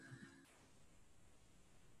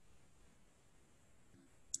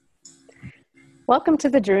Welcome to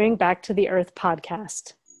the Dreaming Back to the Earth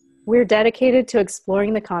podcast. We're dedicated to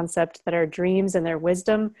exploring the concept that our dreams and their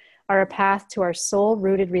wisdom are a path to our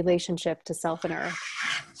soul-rooted relationship to self and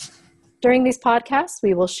earth. During these podcasts,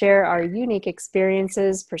 we will share our unique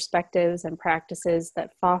experiences, perspectives, and practices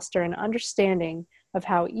that foster an understanding of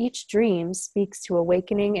how each dream speaks to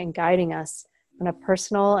awakening and guiding us on a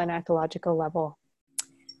personal and ecological level.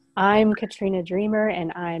 I'm Katrina Dreamer,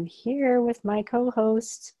 and I'm here with my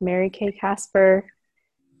co-host, Mary Kay Casper.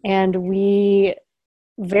 And we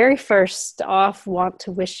very first off want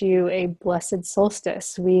to wish you a blessed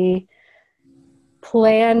solstice. We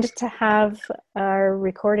planned to have our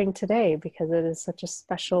recording today because it is such a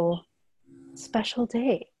special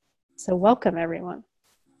day. So welcome, everyone.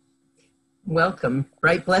 Welcome.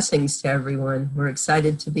 Bright blessings to everyone. We're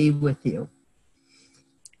excited to be with you.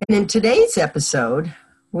 And in today's episode,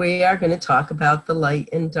 we are going to talk about the light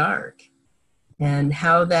and dark and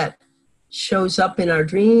how that shows up in our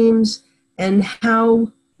dreams and how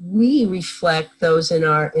we reflect those in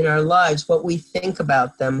our lives, what we think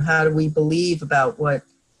about them, how do we believe about what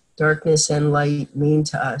darkness and light mean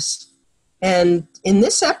to us. And in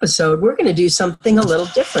this episode, we're going to do something a little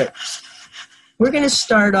different. We're going to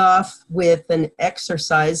start off with an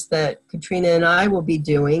exercise that Katrina and I will be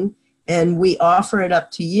doing, and we offer it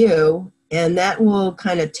up to you. And that will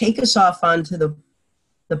kind of take us off onto the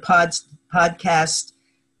podcast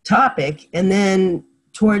topic. And then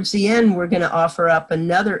towards the end, we're going to offer up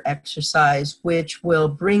another exercise, which will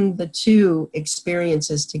bring the two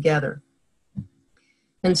experiences together.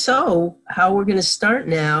 And so how we're going to start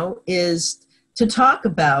now is to talk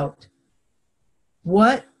about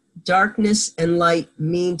what darkness and light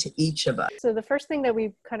mean to each of us. So the first thing that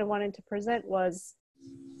we kind of wanted to present was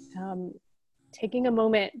taking a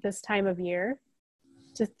moment this time of year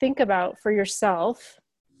to think about for yourself,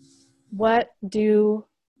 what do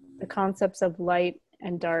the concepts of light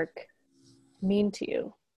and dark mean to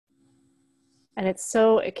you? And it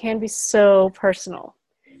can be so personal.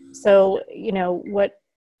 So, what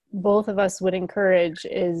both of us would encourage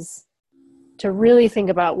is to really think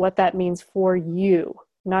about what that means for you,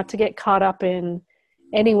 not to get caught up in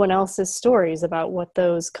anyone else's stories about what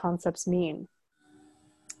those concepts mean.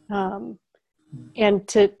 And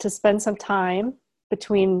to spend some time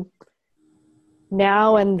between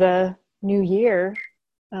now and the new year,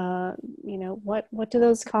 what do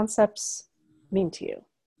those concepts mean to you,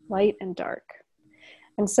 light and dark?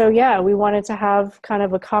 And so, we wanted to have kind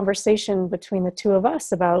of a conversation between the two of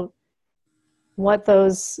us about what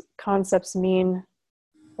those concepts mean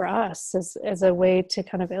for us as a way to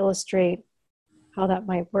kind of illustrate how that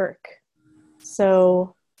might work.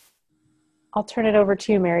 So I'll turn it over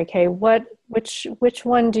to you, Mary Kay. Which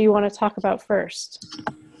one do you want to talk about first?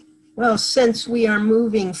 Well, since we are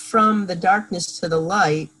moving from the darkness to the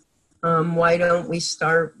light, why don't we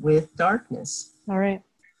start with darkness? All right.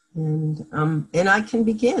 And I can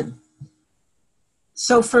begin.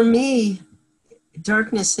 So for me,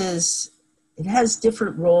 darkness it has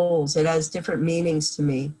different roles. It has different meanings to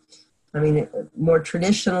me. I mean, more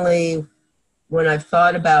traditionally, when I've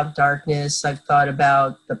thought about darkness, I've thought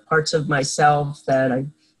about the parts of myself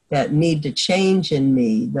that need to change in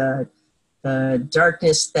me, the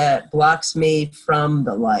darkness that blocks me from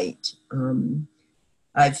the light.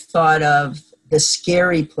 I've thought of the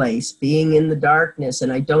scary place, being in the darkness,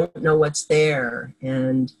 and I don't know what's there.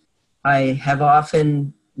 And I have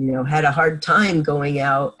often, had a hard time going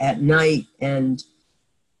out at night and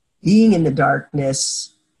being in the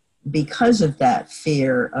darkness because of that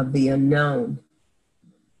fear of the unknown.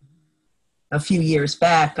 A few years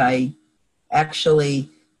back, I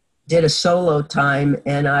actually did a solo time,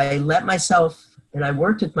 and I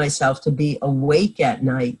worked with myself to be awake at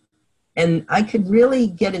night. And I could really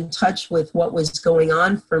get in touch with what was going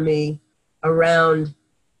on for me around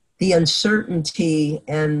the uncertainty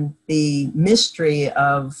and the mystery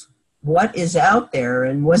of what is out there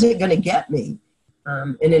and was it going to get me?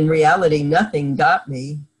 And in reality, nothing got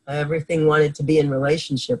me. Everything wanted to be in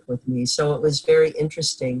relationship with me. So it was very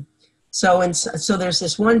interesting. So there's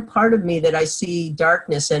this one part of me that I see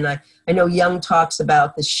darkness, and I know Jung talks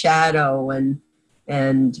about the shadow and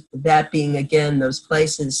that being, again, those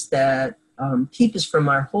places that keep us from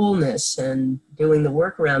our wholeness and doing the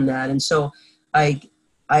work around that. And so I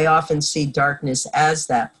often see darkness as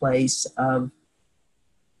that place of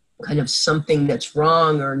kind of something that's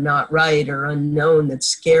wrong or not right or unknown that's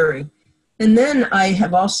scary. And then I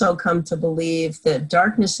have also come to believe that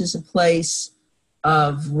darkness is a place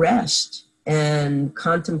of rest and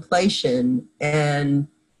contemplation and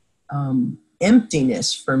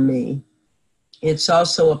emptiness for me. It's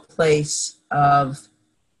also a place of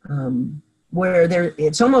where there,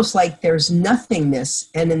 it's almost like there's nothingness.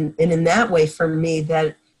 And in that way, for me,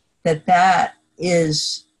 that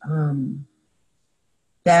is,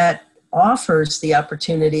 that offers the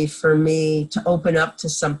opportunity for me to open up to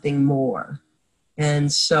something more.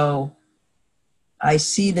 And so I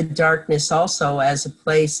see the darkness also as a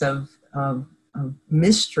place of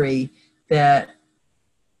mystery that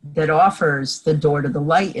offers the door to the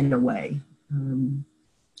light in a way.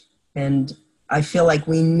 And I feel like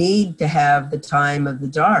we need to have the time of the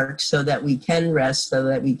dark so that we can rest, so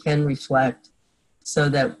that we can reflect, so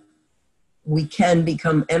that we can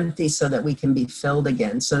become empty, so that we can be filled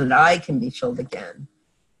again, so that I can be filled again.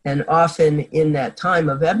 And often in that time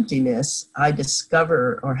of emptiness, I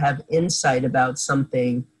discover or have insight about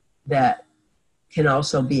something that can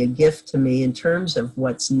also be a gift to me in terms of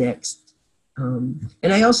what's next. And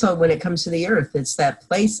I also, when it comes to the earth, it's that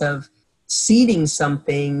place of seeding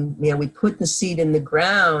something. You know, we put the seed in the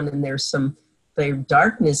ground and there's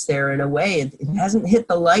darkness there in a way. It hasn't hit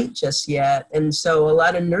the light just yet. And so a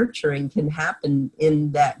lot of nurturing can happen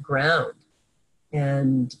in that ground.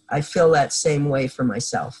 And I feel that same way for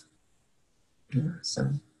myself.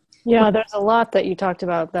 Yeah, there's a lot that you talked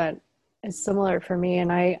about that is similar for me.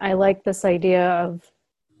 And I like this idea of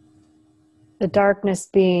the darkness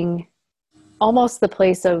being almost the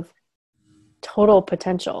place of total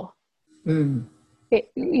potential. You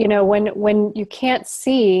know, when you can't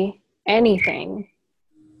see anything,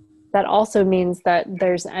 that also means that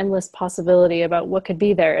there's endless possibility about what could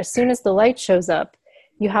be there. As soon as the light shows up,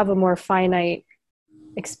 you have a more finite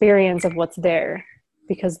experience of what's there,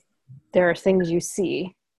 because there are things you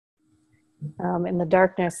see. In the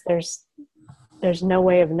darkness, there's no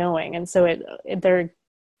way of knowing, and so there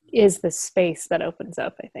is this space that opens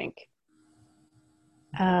up, I think.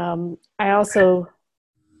 I also,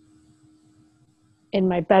 in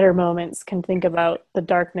my better moments, can think about the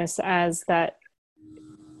darkness as that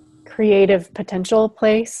creative potential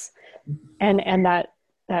place, and that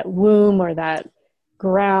womb, or that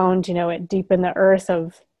ground, you know, deep in the earth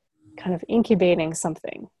of kind of incubating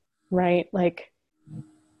something, right? Like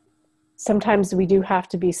sometimes we do have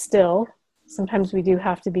to be still. Sometimes we do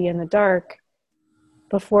have to be in the dark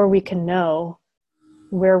before we can know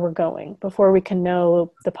where we're going, before we can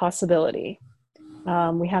know the possibility.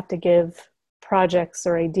 We have to give projects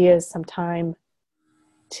or ideas some time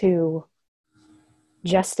to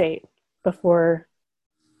gestate before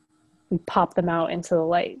we pop them out into the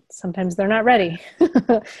light. Sometimes they're not ready.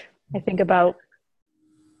 I think about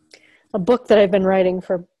a book that I've been writing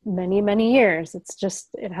for many, many years.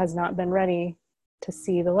 It has not been ready to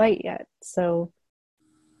see the light yet. So,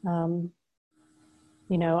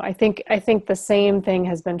 you know, I think the same thing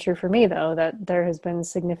has been true for me, though, that there has been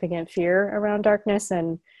significant fear around darkness.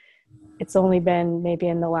 And it's only been maybe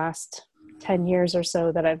in the last 10 years or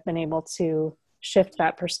so that I've been able to shift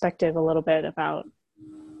that perspective a little bit about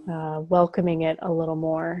welcoming it a little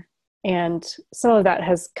more. And some of that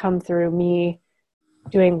has come through me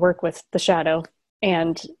doing work with the shadow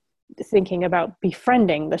and thinking about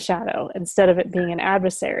befriending the shadow instead of it being an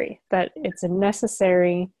adversary, that it's a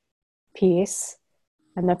necessary piece,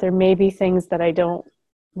 and that there may be things that I don't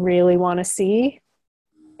really want to see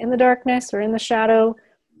in the darkness or in the shadow,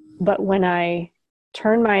 but when I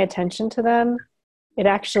turn my attention to them, it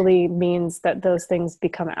actually means that those things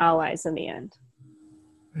become allies in the end.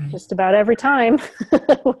 Right. Just about every time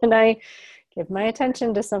when I give my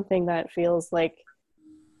attention to something that feels like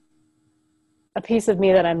a piece of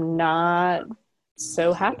me that I'm not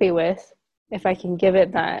so happy with, if I can give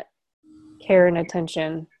it that care and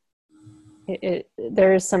attention,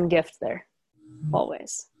 there is some gift there,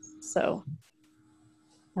 always. So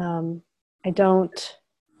I don't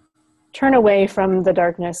turn away from the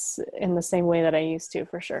darkness in the same way that I used to,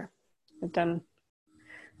 for sure. I've done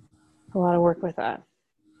a lot of work with that.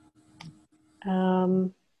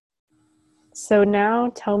 So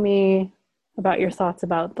now tell me about your thoughts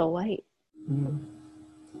about the light.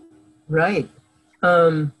 Right.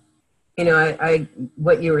 You know, I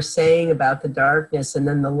what you were saying about the darkness and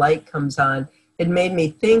then the light comes on, it made me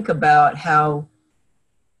think about how,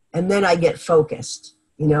 and then I get focused,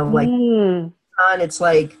 you know, like it's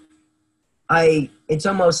like it's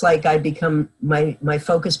almost like I become, my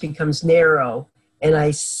focus becomes narrow and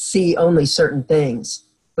I see only certain things,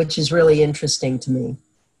 which is really interesting to me.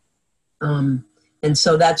 And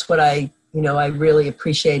so that's what I really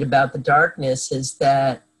appreciate about the darkness, is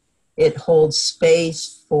that it holds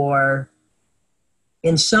space for,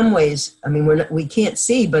 in some ways, I mean, we can't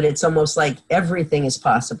see, but it's almost like everything is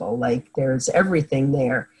possible. Like there's everything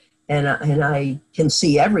there, and I can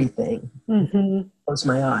see everything. Mm-hmm. Close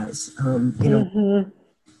my eyes, you know. Mm-hmm.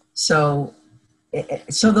 So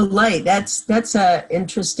so the light, that's a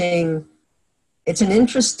interesting, it's an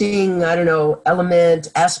interesting, I don't know, element,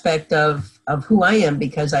 aspect of who I am,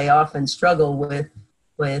 because I often struggle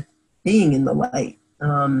with being in the light,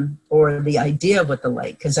 or the idea of what the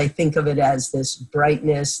light, because I think of it as this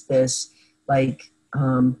brightness, this like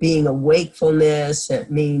being a wakefulness.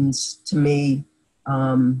 It means to me,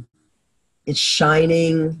 it's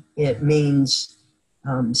shining. It means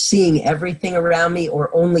seeing everything around me, or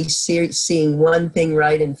only seeing one thing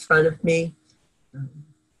right in front of me.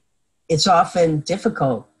 It's often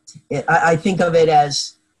difficult. I think of it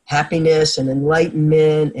as happiness and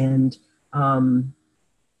enlightenment and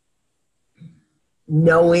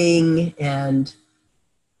knowing, and,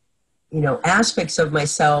 you know, aspects of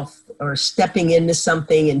myself, or stepping into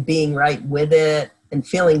something and being right with it and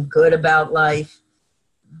feeling good about life.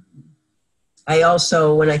 I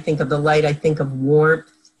also, when I think of the light, I think of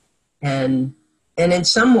warmth, and in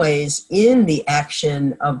some ways in the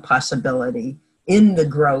action of possibility, in the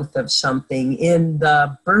growth of something, in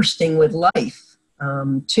the bursting with life,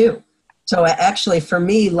 too. So actually for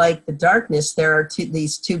me, like the darkness, there are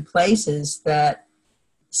these two places that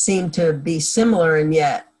seem to be similar, and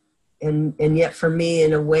yet for me,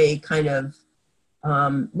 in a way, kind of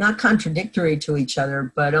not contradictory to each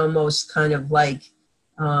other, but almost kind of like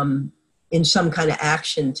in some kind of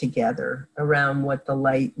action together around what the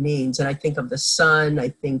light means. And I think of the sun, I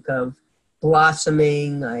think of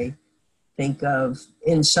blossoming, I think of,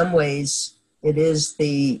 in some ways, it is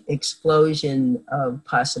the explosion of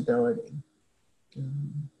possibility.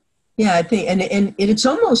 Yeah, I think, and it's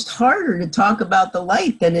almost harder to talk about the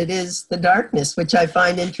light than it is the darkness, which I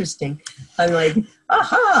find interesting. I'm like,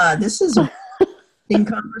 aha, this is a in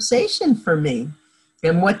conversation for me.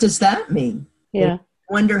 And what does that mean? Yeah.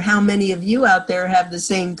 I wonder how many of you out there have the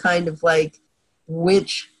same kind of like,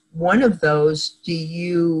 which one of those do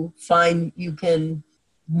you find you can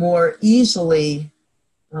more easily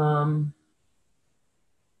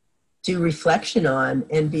do reflection on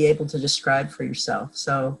and be able to describe for yourself?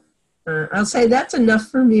 So I'll say that's enough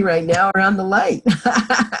for me right now around the light.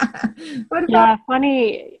 What about? Yeah,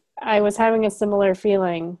 funny. I was having a similar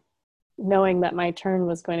feeling knowing that my turn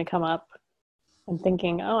was going to come up and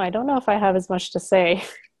thinking, oh, I don't know if I have as much to say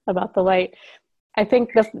about the light. I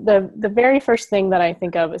think the very first thing that I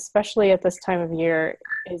think of, especially at this time of year,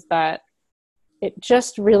 is that it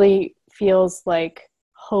just really feels like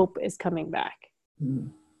hope is coming back. Mm.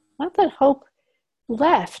 Not that hope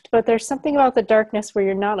left, but there's something about the darkness where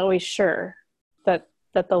you're not always sure that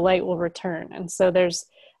the light will return. And so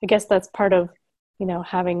I guess that's part of, you know,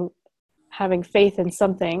 having faith in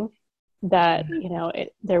something that, you know,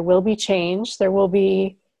 there will be change, there will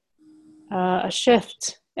be a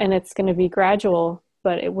shift, and it's going to be gradual,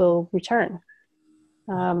 but it will return.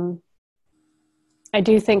 I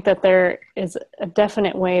do think that there is a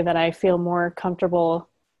definite way that I feel more comfortable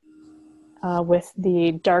with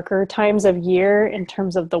the darker times of year in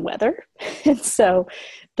terms of the weather. And so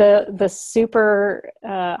the super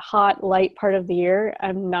hot, light part of the year,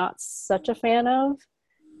 I'm not such a fan of.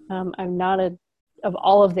 I'm not of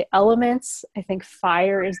all of the elements, I think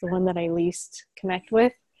fire is the one that I least connect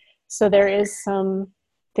with. So there is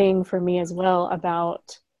something for me as well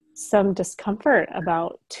about some discomfort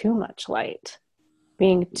about too much light,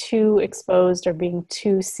 being too exposed or being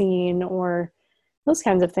too seen or those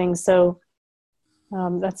kinds of things. So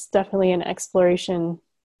that's definitely an exploration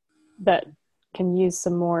that can use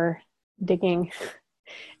some more digging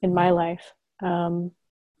in my life.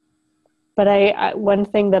 But I one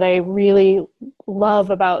thing that I really love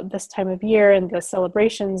about this time of year and the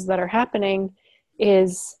celebrations that are happening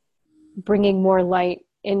is bringing more light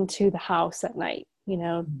into the house at night, you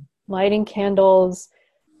know, lighting candles,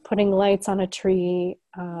 putting lights on a tree,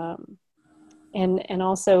 and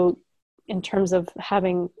also in terms of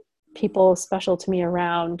having people special to me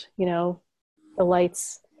around, you know, the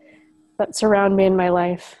lights that surround me in my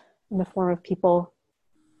life in the form of people.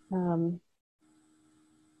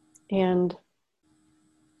 And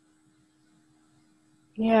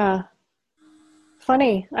yeah,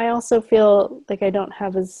 funny. I also feel like I don't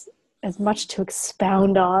have as much to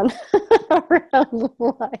expound on around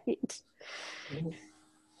light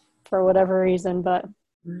for whatever reason, but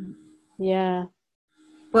yeah.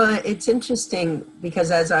 Well, it's interesting because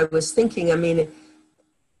as I was thinking, I mean,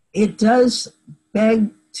 it does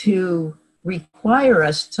beg to require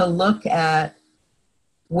us to look at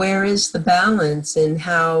where is the balance in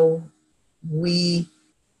how we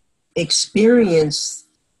experience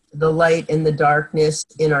the light and the darkness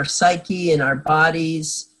in our psyche, in our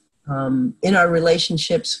bodies, in our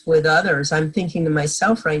relationships with others. I'm thinking to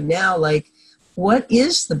myself right now, like, what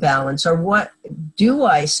is the balance, or what do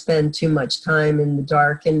I spend too much time in the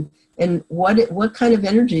dark, and what kind of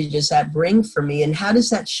energy does that bring for me, and how does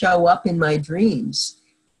that show up in my dreams?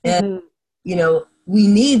 And we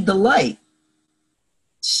need the light.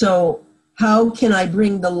 So how can I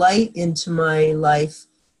bring the light into my life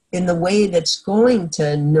in the way that's going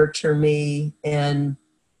to nurture me and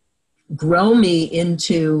grow me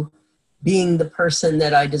into being the person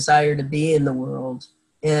that I desire to be in the world?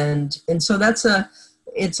 And so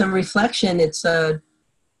it's a reflection. It's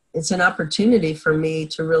an opportunity for me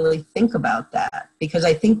to really think about that, because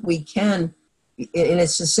I think we can, and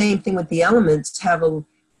it's the same thing with the elements,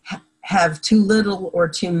 have too little or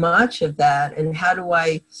too much of that. And how do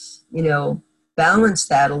I, balance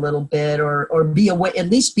that a little bit, or be aware, at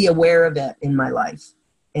least be aware of it in my life,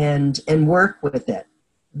 and work with it.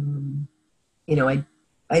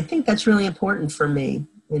 I think that's really important for me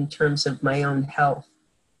in terms of my own health.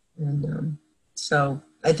 And so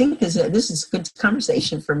I think this is a good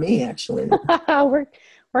conversation for me, actually.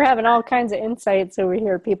 We're having all kinds of insights over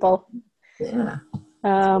here, people. Yeah.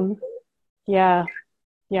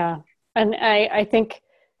 Yeah. And I think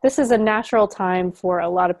this is a natural time for a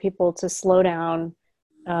lot of people to slow down.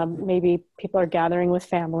 Maybe people are gathering with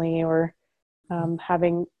family, or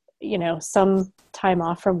having, some time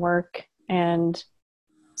off from work. And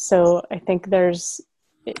so I think it's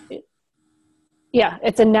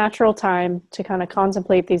a natural time to kind of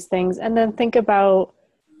contemplate these things, and then think about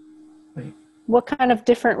what kind of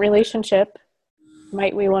different relationship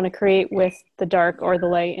might we want to create with the dark or the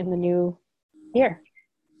light in the new year.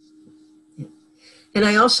 And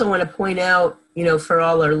I also want to point out, for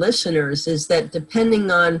all our listeners, is that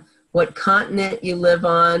depending on what continent you live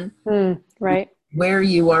on, right, where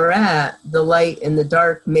you are at, the light and the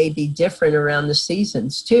dark may be different around the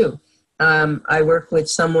seasons too. I work with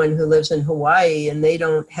someone who lives in Hawaii, and they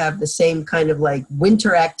don't have the same kind of like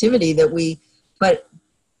winter activity but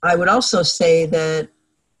I would also say that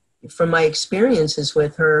from my experiences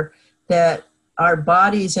with her, that our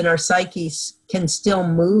bodies and our psyches can still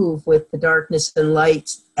move with the darkness and light,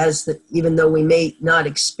 even though we may not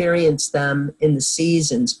experience them in the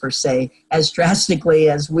seasons per se as drastically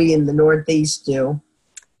as we in the Northeast do.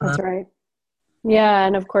 That's right. Yeah,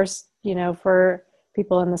 and of course, for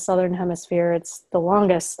people in the Southern Hemisphere, it's the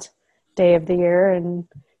longest day of the year and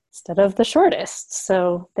instead of the shortest.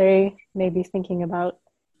 So they may be thinking about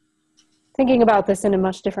this in a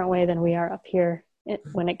much different way than we are up here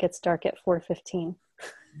when it gets dark at 4:15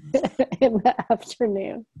 in the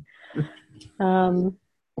afternoon.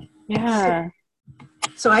 Yeah.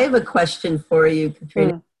 So I have a question for you,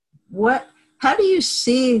 Katrina. How do you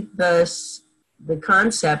see the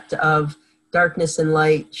concept of darkness and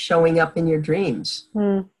light showing up in your dreams?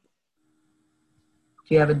 Do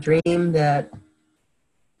you have a dream that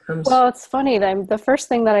comes? Well, it's funny. The first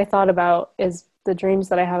thing that I thought about is the dreams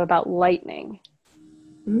that I have about lightning,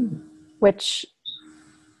 which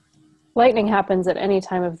lightning happens at any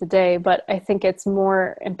time of the day, but I think it's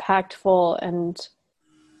more impactful, and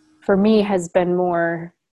for me has been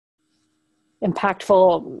more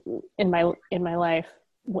impactful in my life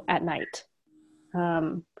at night.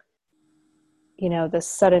 This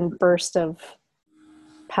sudden burst of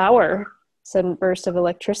power, sudden burst of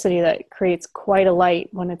electricity that creates quite a light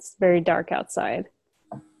when it's very dark outside,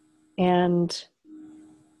 and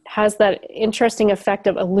has that interesting effect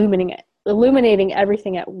of illuminating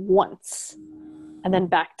everything at once, and then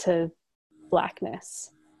back to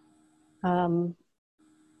blackness. I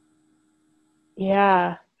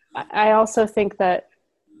also think that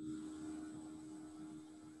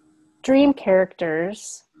dream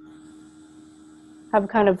characters have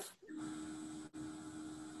kind of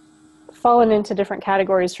fallen into different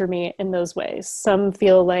categories for me in those ways. Some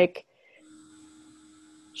feel like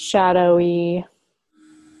shadowy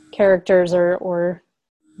characters or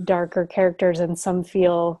darker characters, and some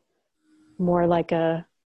feel more like a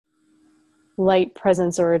light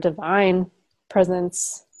presence or a divine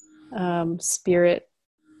presence, spirit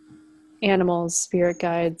animals, spirit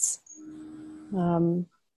guides.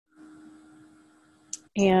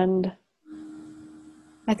 And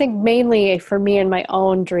I think mainly for me in my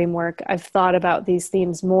own dream work, I've thought about these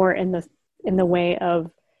themes more in the way of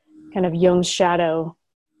kind of Jung's shadow.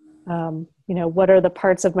 What are the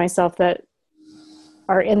parts of myself that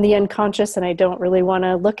are in the unconscious and I don't really want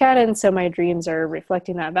to look at it, and so my dreams are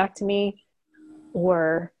reflecting that back to me?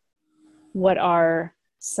 Or what are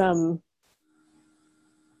some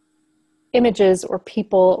images or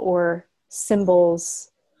people or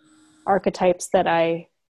symbols, archetypes that I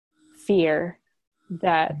fear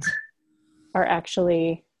that are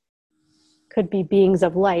actually could be beings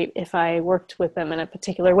of light if I worked with them in a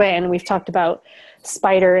particular way. And we've talked about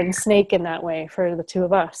spider and snake in that way for the two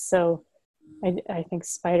of us. So I think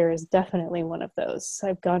spider is definitely one of those.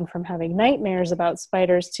 I've gone from having nightmares about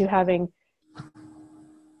spiders to having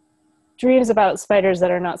dreams about spiders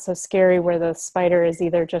that are not so scary, where the spider is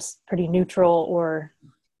either just pretty neutral or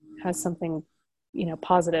has something,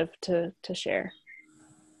 positive to share.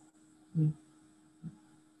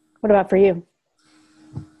 What about for you?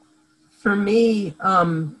 For me,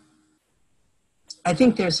 I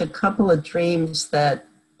think there's a couple of dreams that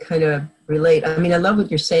kind of relate. I mean, I love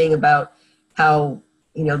what you're saying about how,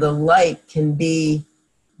 the light can be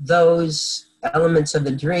those elements of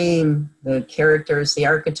the dream, the characters, the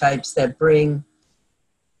archetypes that bring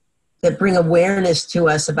awareness to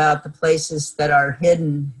us about the places that are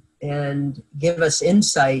hidden and give us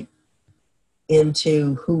insight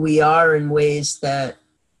into who we are in ways that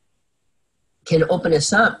can open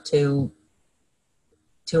us up to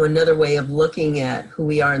another way of looking at who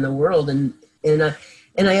we are in the world. And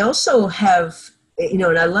I also have,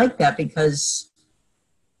 and I like that because,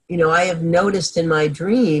 I have noticed in my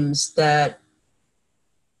dreams that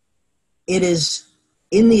it is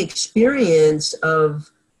in the experience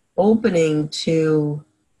of opening to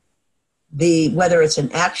whether it's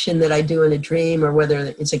an action that I do in a dream or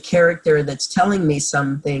whether it's a character that's telling me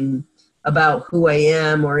something about who I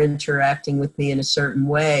am or interacting with me in a certain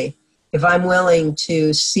way. If I'm willing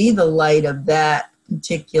to see the light of that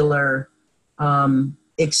particular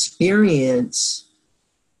experience,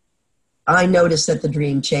 I notice that the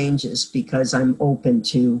dream changes because I'm open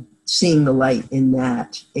to seeing the light in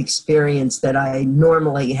that experience that I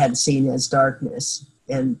normally had seen as darkness.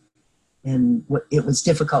 And it was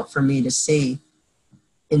difficult for me to see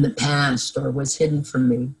in the past, or was hidden from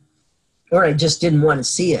me, or I just didn't want to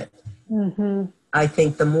see it. Mm-hmm. I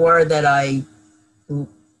think the more that I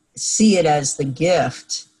see it as the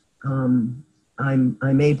gift, I'm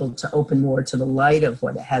able to open more to the light of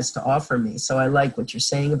what it has to offer me. So I like what you're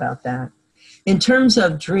saying about that. In terms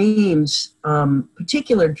of dreams,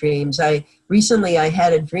 particular dreams, I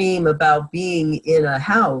had a dream about being in a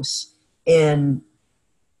house and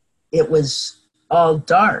it was all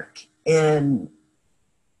dark, and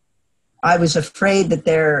I was afraid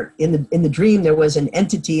that in the dream there was an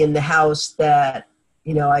entity in the house that,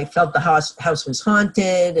 I felt the house was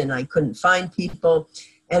haunted and I couldn't find people.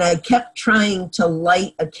 And I kept trying to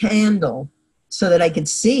light a candle so that I could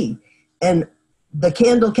see. And the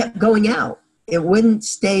candle kept going out. It wouldn't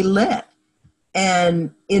stay lit.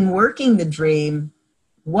 And in working the dream,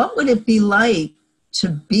 what would it be like to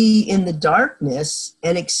be in the darkness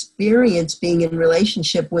and experience being in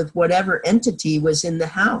relationship with whatever entity was in the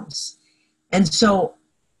house? And so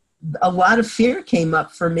a lot of fear came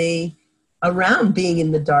up for me around being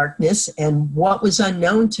in the darkness and what was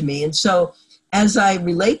unknown to me. And so as I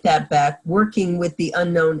relate that back, working with the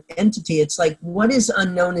unknown entity, it's like, what is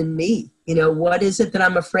unknown in me? What is it that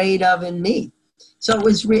I'm afraid of in me? So it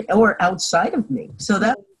was, or outside of me. So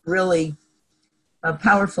that was really a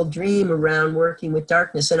powerful dream around working with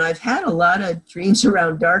darkness. And I've had a lot of dreams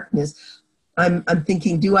around darkness. I'm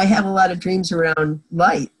thinking, do I have a lot of dreams around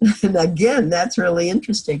light? And again, that's really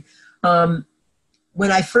interesting.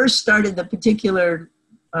 When I first started the particular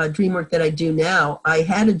dream work that I do now, I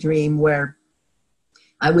had a dream where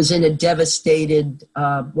I was in a devastated,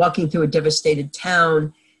 walking through a devastated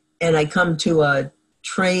town, and I come to an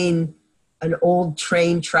old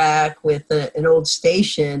train track with an old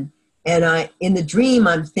station. And in the dream,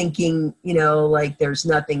 I'm thinking, like there's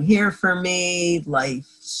nothing here for me, life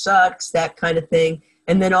sucks, that kind of thing.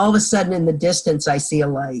 And then all of a sudden in the distance, I see a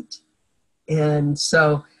light. And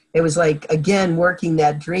so it was like, again, working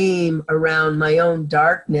that dream around my own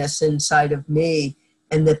darkness inside of me,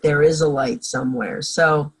 and that there is a light somewhere.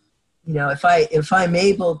 So, if I'm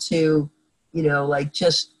able to, like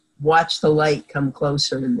just watch the light come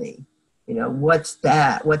closer to me, what's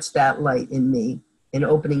that light in me? And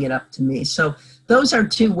opening it up to me. So those are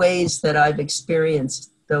two ways that I've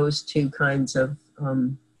experienced those two kinds of,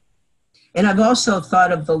 and I've also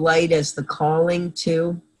thought of the light as the calling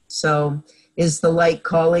too. So is the light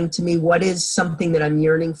calling to me? What is something that I'm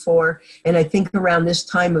yearning for? And I think around this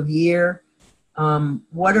time of year,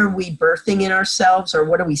 what are we birthing in ourselves, or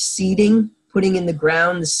what are we seeding, putting in the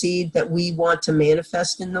ground, the seed that we want to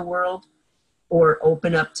manifest in the world or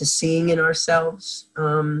open up to seeing in ourselves?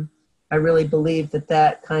 I really believe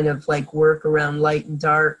that kind of like work around light and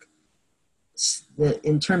dark,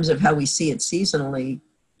 in terms of how we see it seasonally,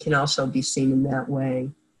 can also be seen in that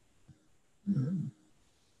way.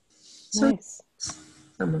 So, nice.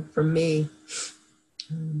 For me.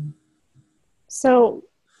 So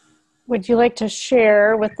would you like to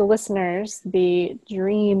share with the listeners the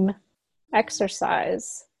dream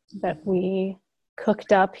exercise that we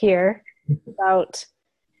cooked up here about,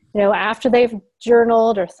 after they've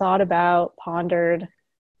journaled or thought about, pondered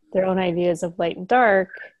their own ideas of light and dark,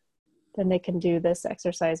 then they can do this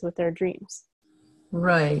exercise with their dreams?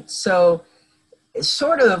 Right. So it's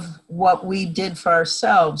sort of what we did for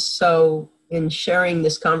ourselves. So in sharing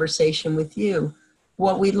this conversation with you,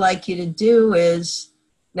 what we'd like you to do is,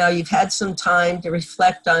 now you've had some time to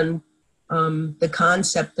reflect on the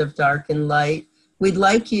concept of dark and light. We'd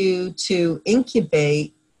like you to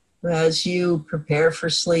incubate, as you prepare for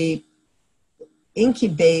sleep,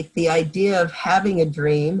 incubate the idea of having a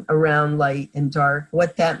dream around light and dark,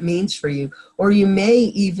 what that means for you. Or you may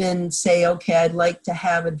even say, okay, I'd like to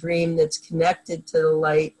have a dream that's connected to the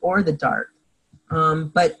light or the dark.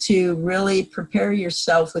 But to really prepare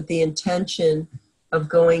yourself with the intention of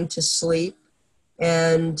going to sleep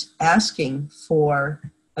and asking for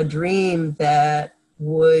a dream that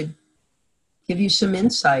would give you some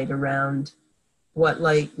insight around what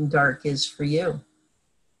light and dark is for you.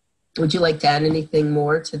 Would you like to add anything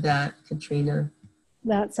more to that, Katrina?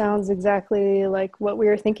 That sounds exactly like what we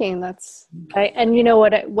were thinking. And you know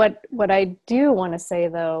what I do want to say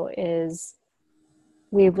though is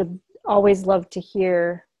we would always love to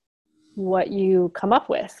hear what you come up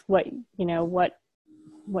with, what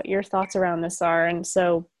your thoughts around this are. And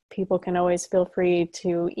so people can always feel free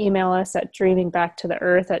to email us at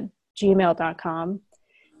dreamingbacktotheearth@gmail.com.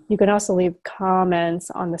 You can also leave comments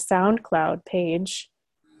on the SoundCloud page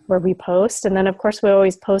where we post. And then of course we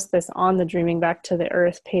always post this on the Dreaming Back to the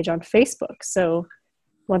Earth page on Facebook. So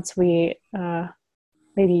once maybe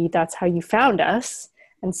that's how you found us.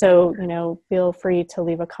 And so, feel free to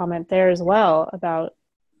leave a comment there as well about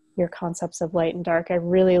your concepts of light and dark. I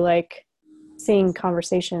really like seeing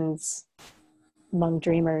conversations among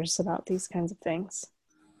dreamers about these kinds of things.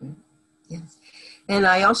 Yes. And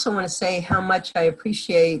I also want to say how much I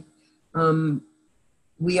appreciate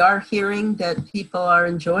we are hearing that people are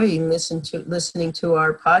enjoying listening to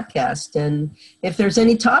our podcast. And if there's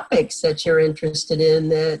any topics that you're interested in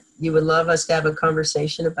that you would love us to have a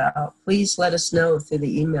conversation about, please let us know through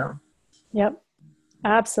the email. Yep,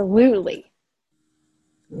 absolutely.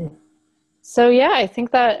 Yeah. So yeah, I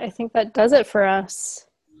think that does it for us.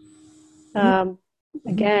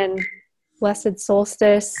 Again, blessed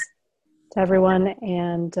solstice to everyone,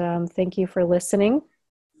 and thank you for listening.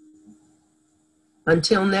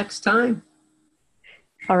 Until next time.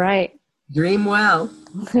 All right. Dream well.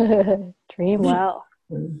 Dream well.